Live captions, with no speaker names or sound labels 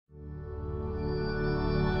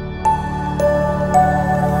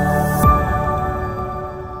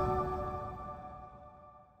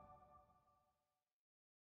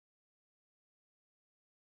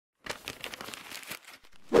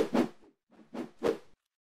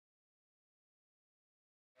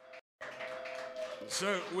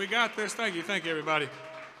So we got this, thank you everybody.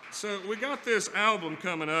 So we got this album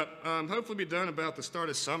coming up, hopefully be done about the start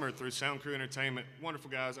of summer through Sound Crew Entertainment. Wonderful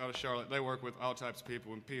guys out of Charlotte. They work with all types of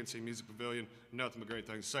people in PNC Music Pavilion. Nothing but great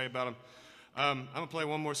things to say about them. I'm gonna play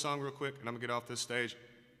one more song real quick and I'm gonna get off this stage.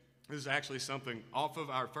 This is actually something off of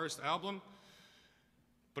our first album,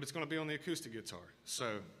 but it's gonna be on the acoustic guitar.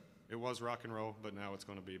 So it was rock and roll, but now it's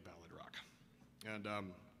gonna be ballad rock. And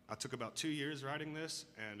I took about 2 years writing this,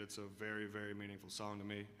 and it's a very, very meaningful song to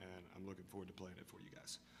me, and I'm looking forward to playing it for you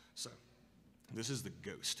guys. So, this is The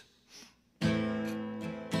Ghost.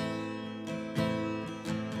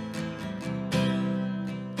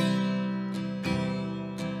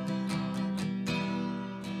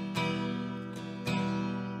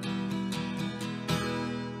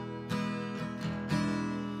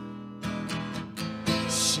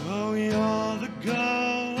 So you're the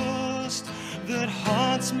ghost that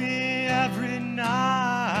haunts me every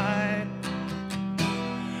night.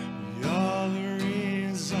 You're the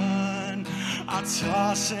reason I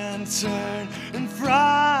toss and turn and fry.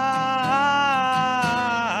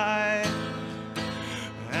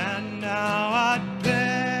 And now I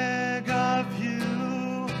beg of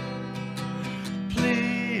you,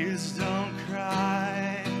 please don't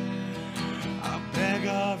cry. I beg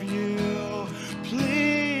of you,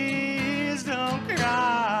 please don't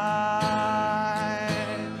cry.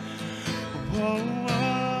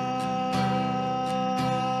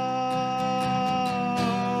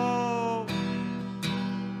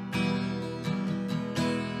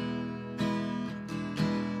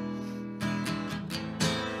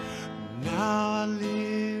 Now I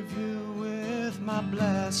leave you with my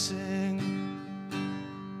blessing.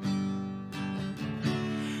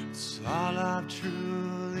 It's all I've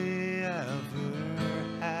truly ever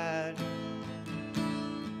had.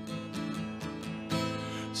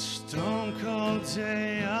 Stone cold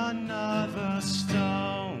day, another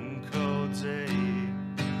stone cold day.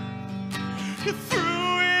 You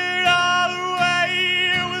threw it all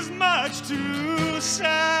away, it was much too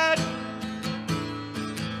sad.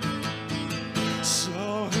 So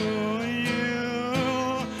who are you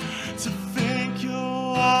to think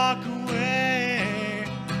you'll walk away?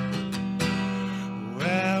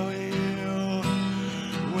 Where were you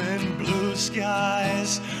when blue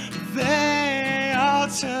skies, they all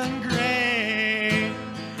turn gray?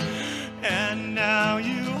 And now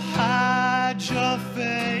you hide your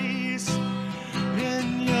face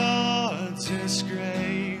in your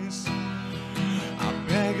disgrace. I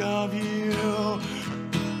beg of you,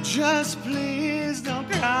 just please don't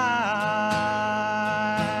cry.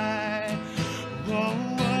 Whoa,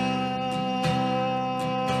 whoa.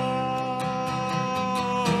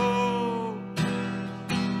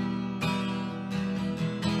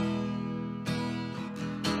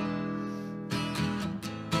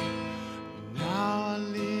 Now I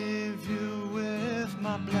leave you with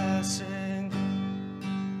my blessing.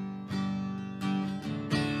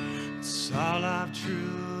 It's all I've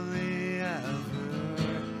truly ever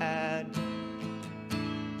had.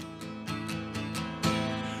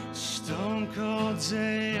 Stone cold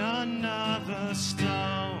day, another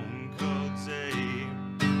stone cold day.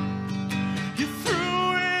 You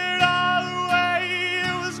threw it all away,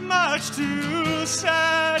 it was much too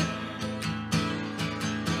sad.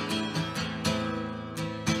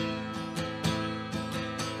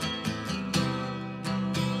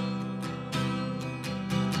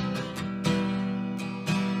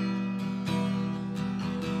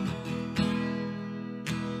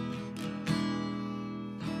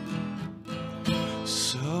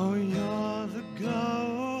 So you're the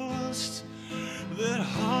ghost that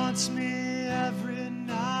haunts me every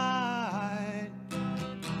night.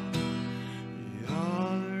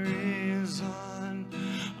 You're the reason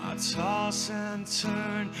I toss and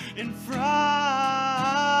turn in fright.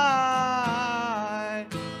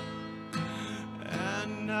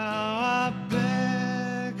 And now I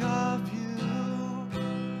beg of you,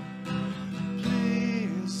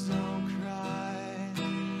 please don't cry.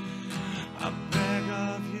 I beg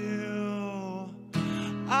of you,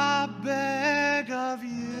 I beg of you.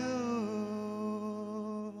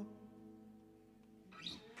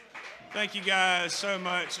 Thank you guys so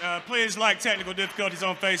much. Please like Technical Difficulties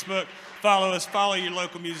on Facebook. Follow us, follow your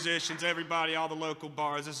local musicians, everybody, all the local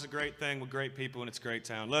bars. This is a great thing with great people and it's a great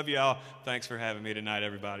town. Love you all. Thanks for having me tonight,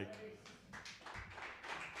 everybody.